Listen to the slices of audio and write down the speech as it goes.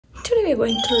we are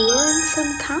going to learn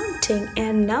some counting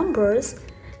and numbers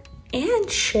and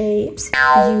shapes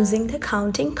using the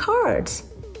counting cards.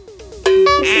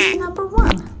 This is number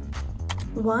 1.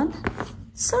 1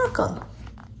 circle.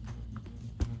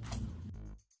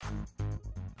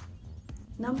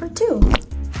 Number 2.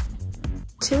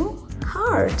 2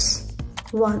 hearts.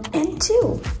 1 and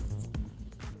 2.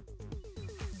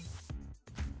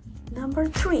 Number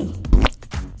 3.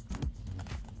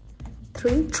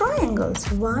 3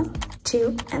 triangles. 1,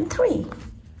 2, and 3.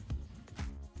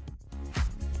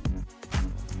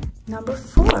 Number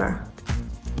 4.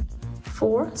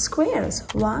 4 squares.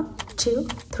 1, 2,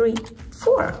 3,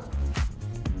 4.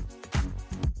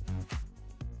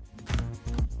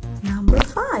 Number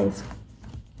 5.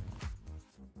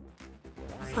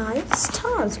 5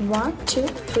 stars. 1, 2,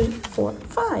 3, 4,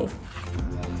 5.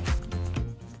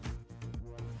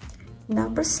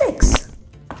 Number 6.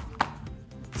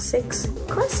 6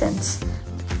 crescents.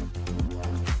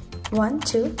 1,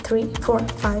 2, 3, 4,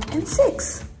 5, and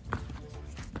 6.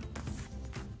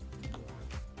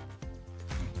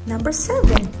 Number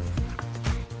 7.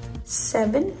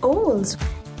 7 ovals.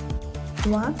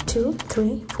 1, 2,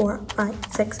 3, 4, 5,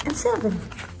 6, and 7.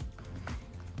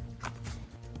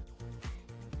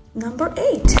 Number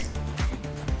 8.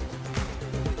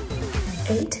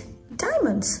 8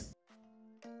 diamonds.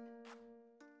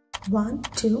 1,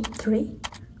 2, 3,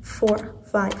 4,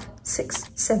 5, 6,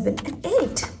 7, and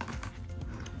 8.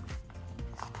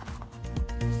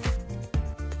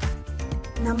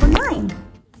 Number 9.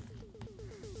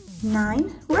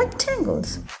 9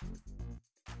 rectangles.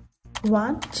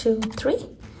 1, 2, 3,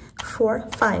 4,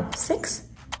 5, 6,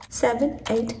 7,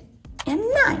 8, and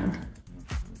 9.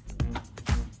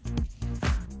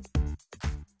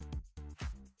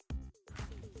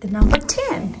 The number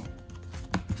 10.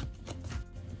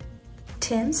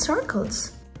 10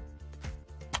 circles.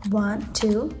 1,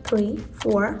 2, 3,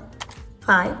 4,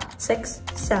 5, 6,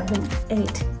 7,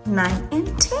 8, 9,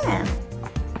 and 10.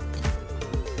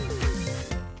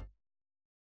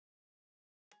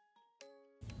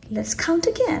 Let's count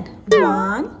again.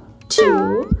 1,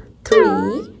 2,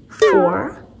 3,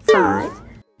 4, 5,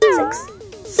 6,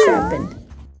 7,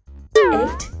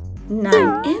 8, 9,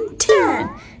 and 10.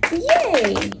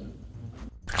 Yay!